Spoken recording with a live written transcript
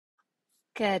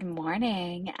Good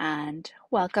morning and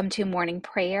welcome to morning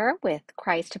prayer with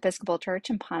Christ Episcopal Church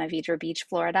in Ponte Vedra Beach,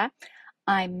 Florida.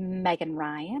 I'm Megan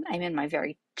Ryan. I'm in my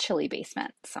very chilly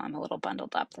basement, so I'm a little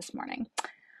bundled up this morning.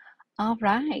 All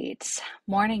right,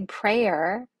 morning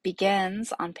prayer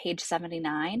begins on page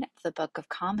 79 of the Book of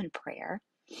Common Prayer.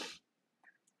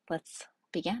 Let's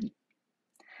begin.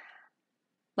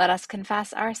 Let us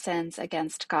confess our sins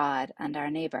against God and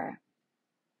our neighbor.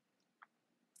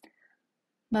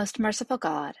 Most merciful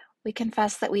God, we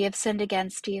confess that we have sinned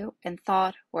against you in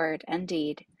thought, word, and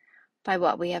deed, by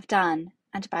what we have done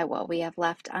and by what we have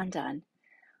left undone.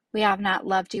 We have not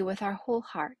loved you with our whole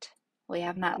heart. We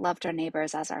have not loved our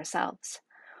neighbors as ourselves.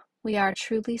 We are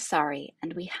truly sorry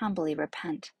and we humbly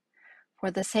repent. For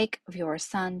the sake of your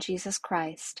Son, Jesus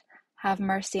Christ, have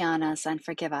mercy on us and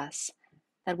forgive us,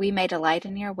 that we may delight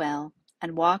in your will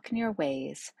and walk in your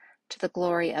ways to the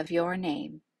glory of your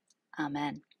name.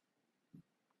 Amen.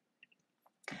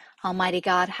 Almighty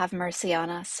God, have mercy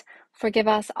on us. Forgive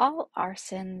us all our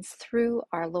sins through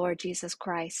our Lord Jesus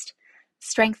Christ.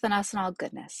 Strengthen us in all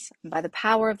goodness, and by the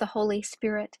power of the Holy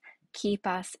Spirit, keep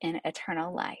us in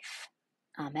eternal life.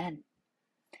 Amen.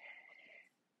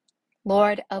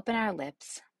 Lord, open our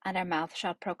lips, and our mouth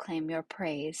shall proclaim your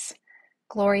praise.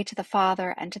 Glory to the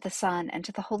Father, and to the Son, and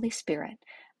to the Holy Spirit,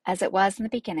 as it was in the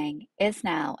beginning, is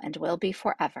now, and will be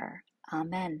forever.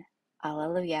 Amen.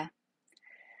 Alleluia.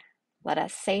 Let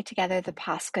us say together the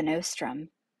Pascha Nostrum,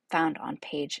 found on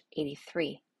page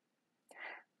 83.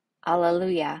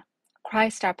 Alleluia.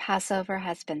 Christ our Passover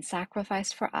has been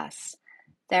sacrificed for us.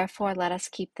 Therefore let us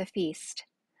keep the feast,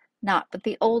 not with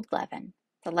the old leaven,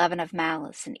 the leaven of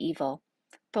malice and evil,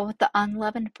 but with the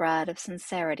unleavened bread of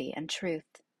sincerity and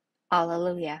truth.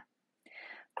 Alleluia.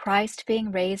 Christ,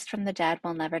 being raised from the dead,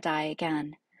 will never die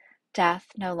again. Death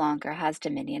no longer has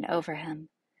dominion over him.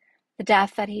 The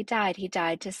death that he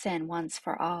died to sin once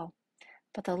for all.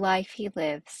 But the life he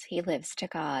lives to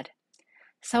God.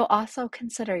 So also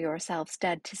consider yourselves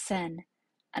dead to sin,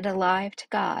 and alive to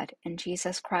God in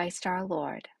Jesus Christ our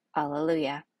Lord.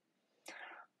 Alleluia.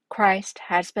 Christ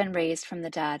has been raised from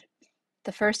the dead,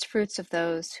 the first fruits of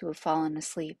those who have fallen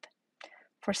asleep.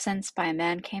 For since by a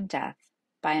man came death,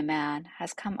 by a man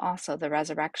has come also the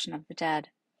resurrection of the dead.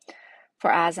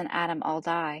 For as in Adam all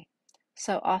die,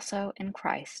 so also in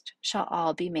Christ shall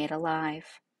all be made alive.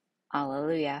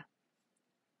 Alleluia.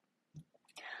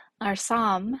 Our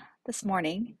psalm this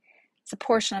morning is a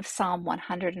portion of Psalm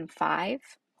 105,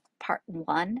 part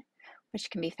 1,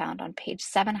 which can be found on page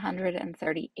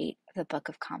 738 of the Book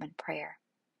of Common Prayer.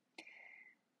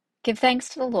 Give thanks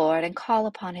to the Lord and call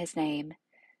upon his name.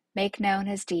 Make known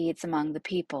his deeds among the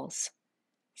peoples.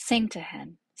 Sing to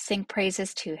him, sing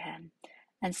praises to him,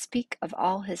 and speak of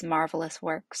all his marvelous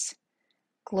works.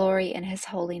 Glory in his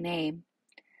holy name.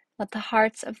 Let the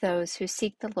hearts of those who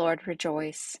seek the Lord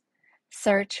rejoice.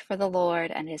 Search for the Lord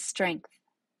and his strength.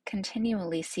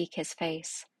 Continually seek his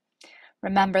face.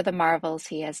 Remember the marvels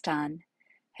he has done,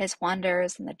 his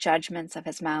wonders and the judgments of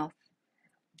his mouth.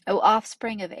 O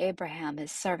offspring of Abraham,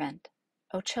 his servant,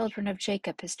 O children of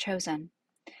Jacob, his chosen.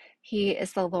 He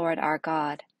is the Lord our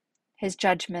God. His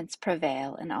judgments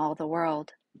prevail in all the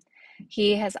world.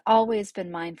 He has always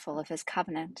been mindful of his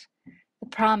covenant, the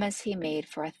promise he made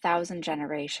for 1,000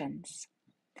 generations,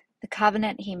 the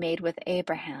covenant he made with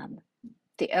Abraham,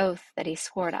 the oath that he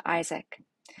swore to Isaac,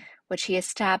 which he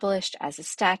established as a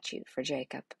statute for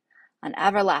Jacob, an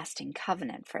everlasting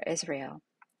covenant for Israel,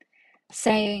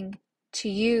 saying, to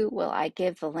you will I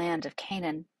give the land of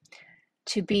Canaan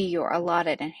to be your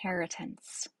allotted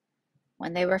inheritance.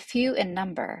 When they were few in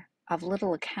number, of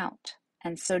little account,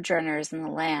 and sojourners in the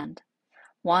land,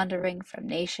 wandering from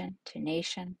nation to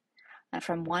nation, and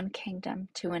from one kingdom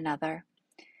to another,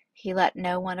 he let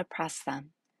no one oppress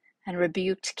them, and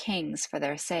rebuked kings for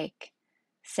their sake,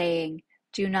 saying,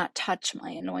 do not touch my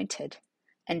anointed,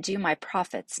 and do my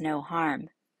prophets no harm.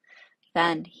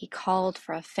 Then he called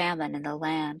for a famine in the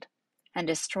land, and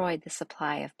destroyed the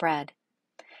supply of bread.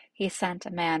 He sent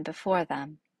a man before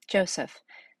them, Joseph,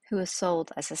 who was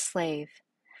sold as a slave.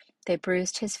 They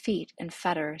bruised his feet in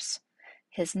fetters.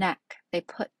 His neck they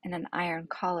put in an iron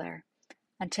collar,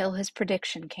 until his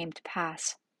prediction came to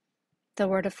pass. The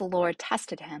word of the Lord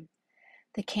tested him.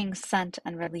 The king sent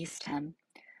and released him.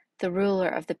 The ruler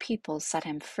of the people set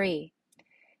him free.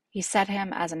 He set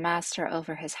him as a master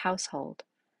over his household,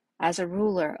 as a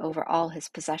ruler over all his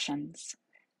possessions,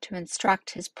 to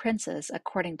instruct his princes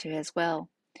according to his will,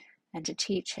 and to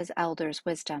teach his elders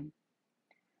wisdom.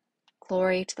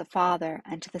 Glory to the Father,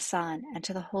 and to the Son, and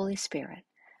to the Holy Spirit,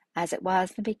 as it was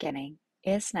in the beginning,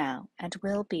 is now, and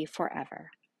will be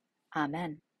forever.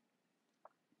 Amen.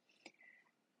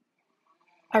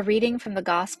 A reading from the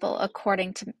Gospel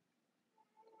according to,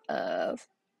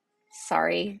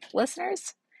 sorry,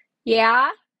 listeners? Yeah?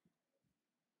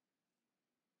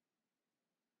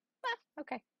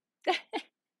 Okay.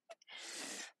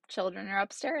 Children are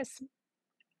upstairs. You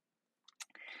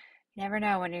never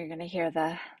know when you're going to hear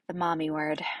the mommy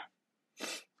word.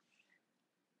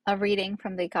 A reading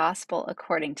from the Gospel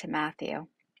according to Matthew.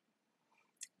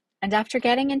 And after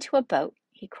getting into a boat,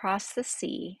 he crossed the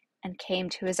sea and came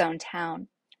to his own town.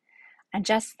 And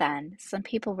just then, some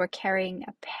people were carrying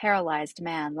a paralyzed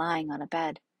man lying on a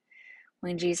bed.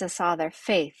 When Jesus saw their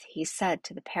faith, he said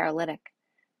to the paralytic,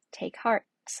 "Take heart,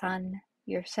 son,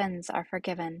 your sins are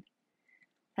forgiven."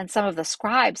 Then some of the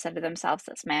scribes said to themselves,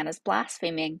 "This man is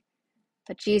blaspheming."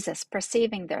 But Jesus,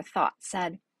 perceiving their thoughts,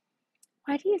 said,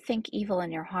 "Why do you think evil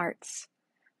in your hearts?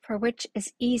 For which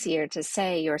is easier to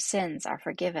say, 'Your sins are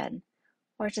forgiven,'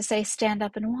 or to say, 'Stand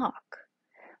up and walk'?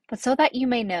 But so that you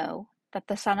may know that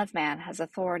the Son of Man has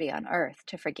authority on earth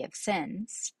to forgive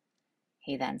sins."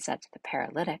 He then said to the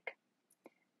paralytic,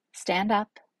 "Stand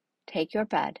up, take your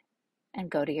bed,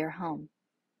 and go to your home."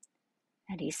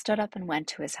 And he stood up and went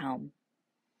to his home.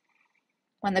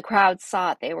 When the crowd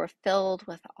saw it, they were filled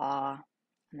with awe,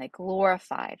 and they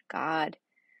glorified God,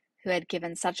 who had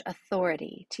given such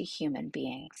authority to human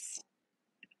beings.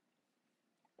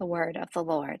 The word of the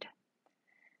Lord.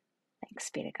 Thanks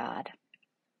be to God.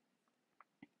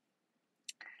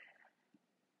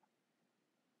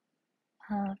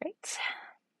 All right.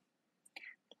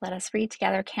 Let us read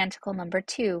together Canticle number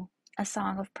 2, a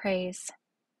song of praise.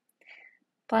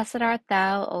 Blessed art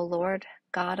thou, O Lord,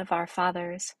 God of our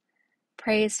fathers,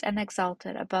 praised and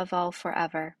exalted above all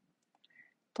forever.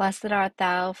 Blessed art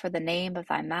thou for the name of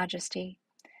thy majesty,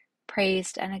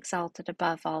 praised and exalted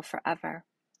above all forever.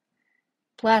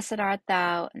 Blessed art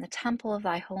thou in the temple of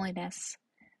thy holiness,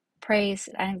 praised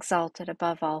and exalted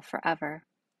above all forever.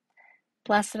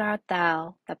 Blessed art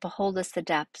thou that beholdest the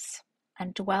depths,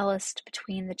 and dwellest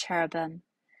between the cherubim,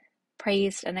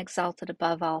 praised and exalted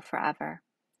above all forever.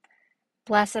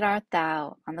 Blessed art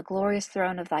thou on the glorious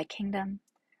throne of thy kingdom,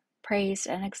 praised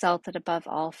and exalted above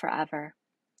all forever.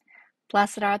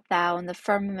 Blessed art thou in the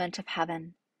firmament of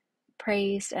heaven,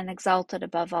 praised and exalted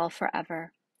above all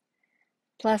forever.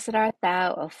 Blessed art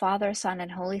thou, O Father, Son,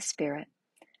 and Holy Spirit,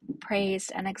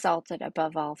 praised and exalted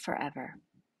above all forever.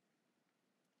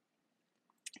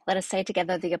 Let us say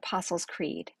together the Apostles'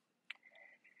 Creed.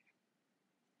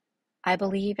 I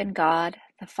believe in God,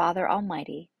 the Father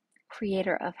Almighty,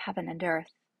 creator of heaven and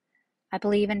earth. I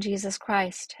believe in Jesus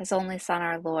Christ, his only Son,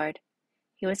 our Lord.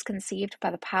 He was conceived by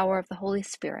the power of the Holy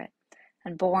Spirit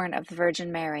and born of the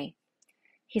Virgin Mary.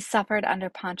 He suffered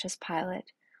under Pontius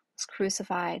Pilate, was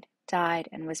crucified, died,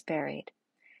 and was buried.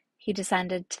 He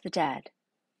descended to the dead.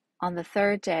 On the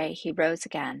third day he rose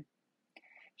again.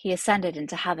 He ascended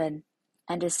into heaven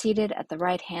and is seated at the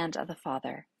right hand of the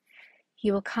Father.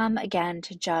 He will come again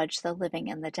to judge the living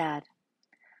and the dead.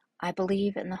 I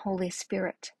believe in the Holy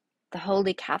Spirit, the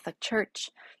Holy Catholic Church,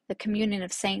 the communion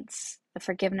of saints, the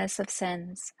forgiveness of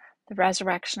sins, the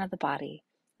resurrection of the body,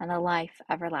 and the life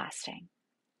everlasting.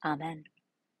 Amen.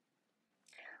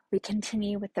 We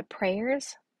continue with the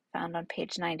prayers found on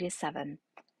page 97.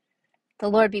 The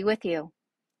Lord be with you,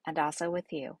 and also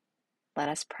with you. Let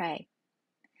us pray.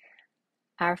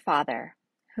 Our Father,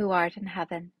 who art in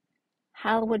heaven,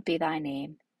 hallowed be thy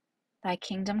name. Thy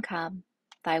kingdom come,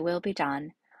 thy will be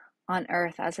done, on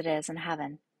earth as it is in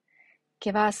heaven.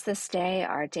 Give us this day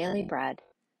our daily bread,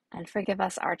 and forgive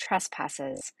us our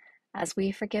trespasses, as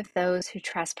we forgive those who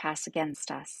trespass against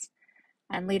us.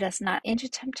 And lead us not into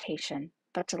temptation,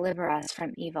 but deliver us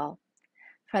from evil.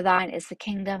 For thine is the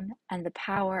kingdom, and the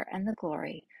power, and the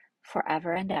glory,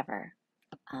 forever and ever.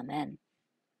 Amen.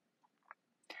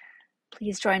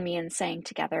 Please join me in saying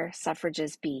together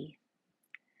Suffrages B.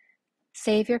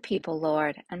 Save your people,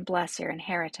 Lord, and bless your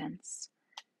inheritance.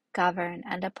 Govern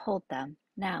and uphold them,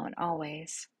 now and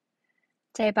always.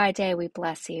 Day by day we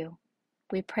bless you.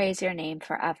 We praise your name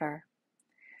forever.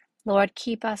 Lord,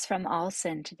 keep us from all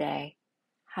sin today.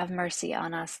 Have mercy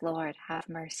on us, Lord, have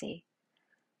mercy.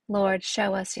 Lord,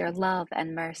 show us your love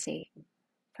and mercy,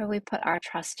 for we put our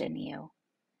trust in you.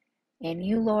 In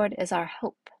you, Lord, is our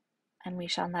hope, and we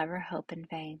shall never hope in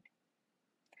vain.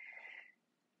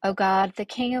 O God, the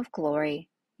King of glory,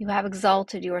 you have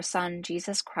exalted your Son,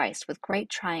 Jesus Christ, with great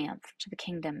triumph to the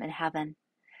kingdom in heaven.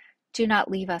 Do not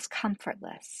leave us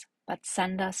comfortless, but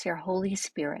send us your Holy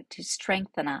Spirit to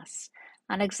strengthen us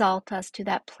and exalt us to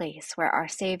that place where our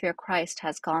Savior Christ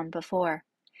has gone before,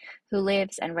 who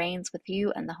lives and reigns with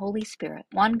you and the Holy Spirit,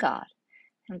 one God,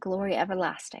 in glory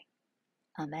everlasting.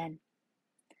 Amen.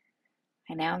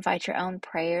 I now invite your own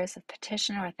prayers of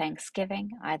petition or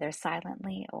thanksgiving, either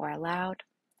silently or aloud.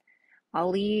 I'll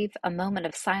leave a moment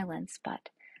of silence, but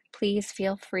please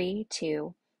feel free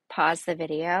to pause the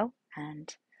video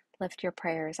and lift your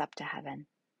prayers up to heaven.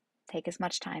 Take as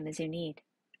much time as you need.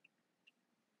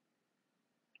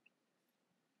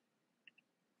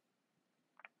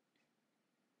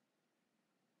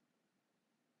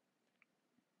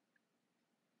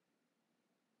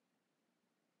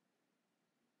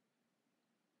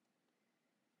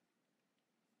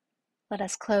 Let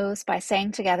us close by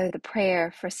saying together the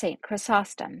prayer for St.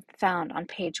 Chrysostom, found on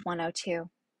page 102.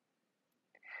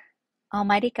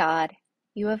 Almighty God,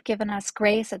 you have given us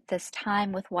grace at this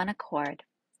time with one accord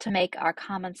to make our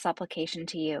common supplication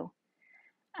to you.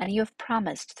 And you have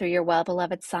promised through your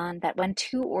well-beloved Son that when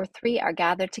 2 or 3 are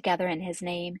gathered together in his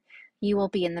name, you will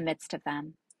be in the midst of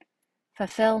them.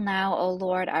 Fulfill now, O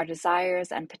Lord, our desires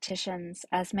and petitions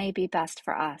as may be best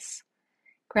for us,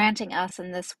 granting us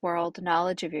in this world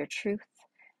knowledge of your truth,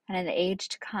 and in the age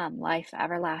to come life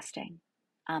everlasting.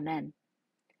 Amen.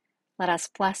 Let us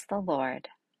bless the Lord.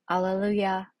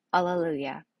 Alleluia,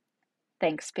 alleluia.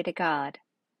 Thanks be to God.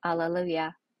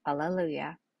 Alleluia,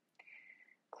 alleluia.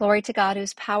 Glory to God,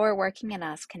 whose power working in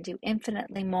us can do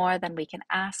infinitely more than we can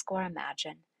ask or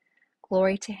imagine.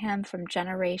 Glory to him from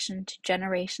generation to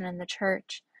generation in the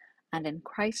church and in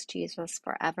Christ Jesus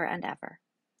forever and ever.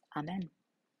 Amen.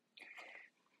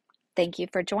 Thank you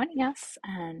for joining us,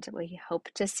 and we hope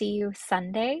to see you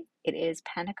Sunday. It is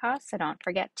Pentecost, so don't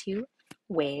forget to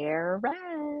wear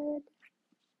red.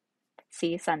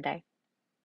 See you Sunday.